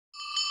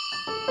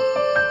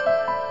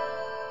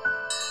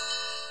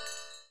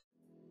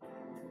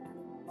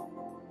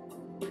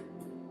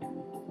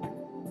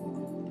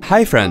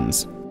Hi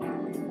friends!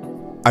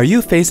 Are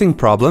you facing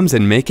problems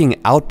in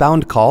making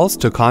outbound calls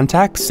to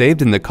contacts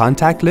saved in the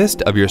contact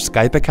list of your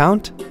Skype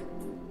account?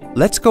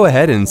 Let's go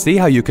ahead and see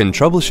how you can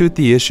troubleshoot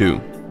the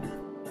issue.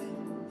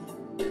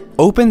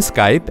 Open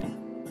Skype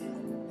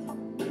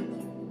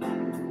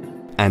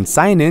and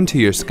sign in to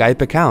your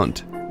Skype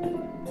account.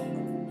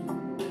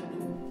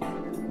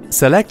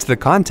 Select the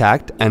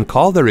contact and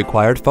call the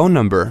required phone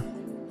number.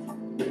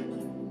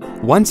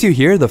 Once you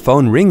hear the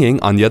phone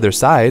ringing on the other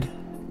side,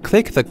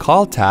 click the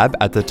Call tab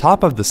at the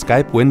top of the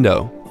Skype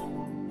window.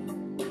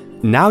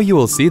 Now you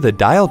will see the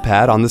dial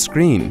pad on the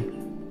screen.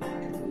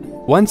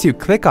 Once you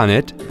click on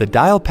it, the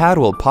dial pad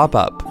will pop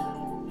up.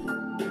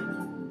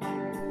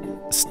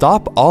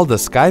 Stop all the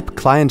Skype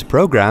client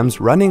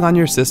programs running on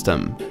your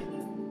system.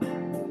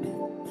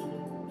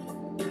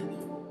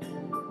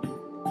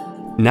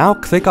 Now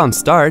click on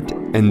Start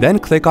and then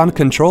click on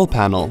Control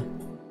Panel.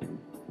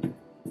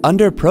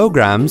 Under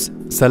Programs,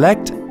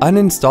 select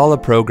Uninstall a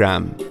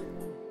program.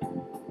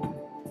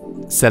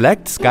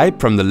 Select Skype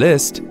from the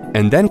list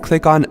and then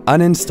click on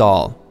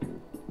Uninstall.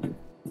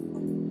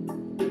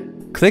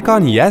 Click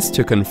on Yes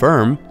to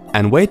confirm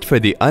and wait for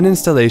the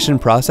uninstallation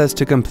process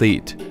to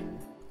complete.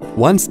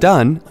 Once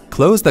done,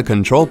 close the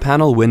Control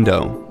Panel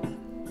window.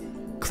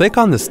 Click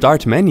on the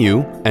Start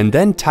menu and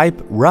then type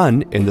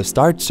Run in the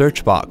Start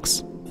search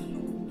box.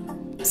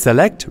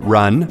 Select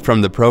Run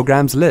from the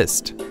programs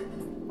list.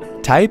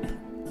 Type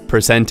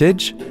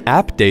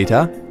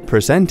 %appdata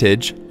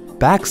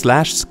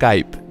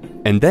 %\Skype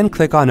and then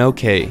click on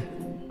OK.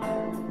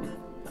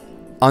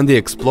 On the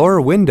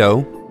Explorer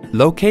window,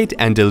 locate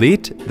and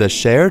delete the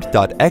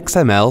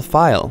shared.xml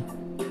file.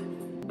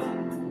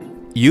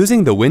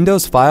 Using the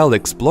Windows File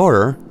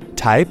Explorer,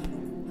 type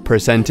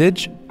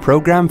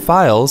 %program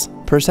files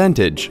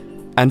 %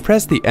 and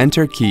press the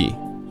Enter key.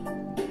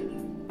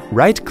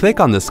 Right-click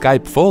on the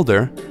Skype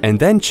folder and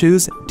then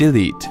choose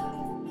Delete.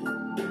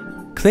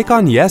 Click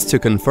on Yes to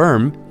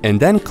confirm and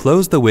then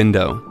close the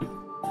window.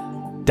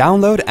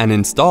 Download and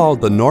install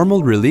the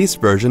normal release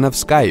version of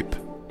Skype.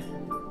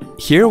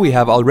 Here we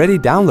have already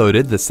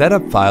downloaded the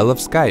setup file of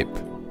Skype.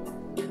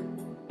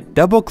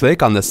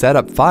 Double-click on the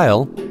setup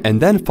file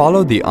and then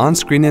follow the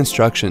on-screen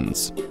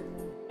instructions.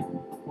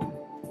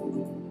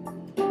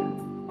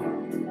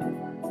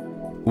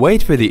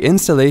 Wait for the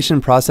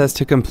installation process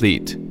to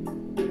complete.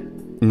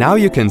 Now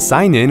you can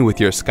sign in with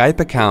your Skype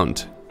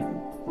account.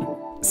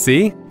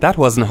 See, that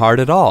wasn't hard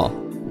at all.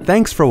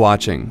 Thanks for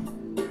watching.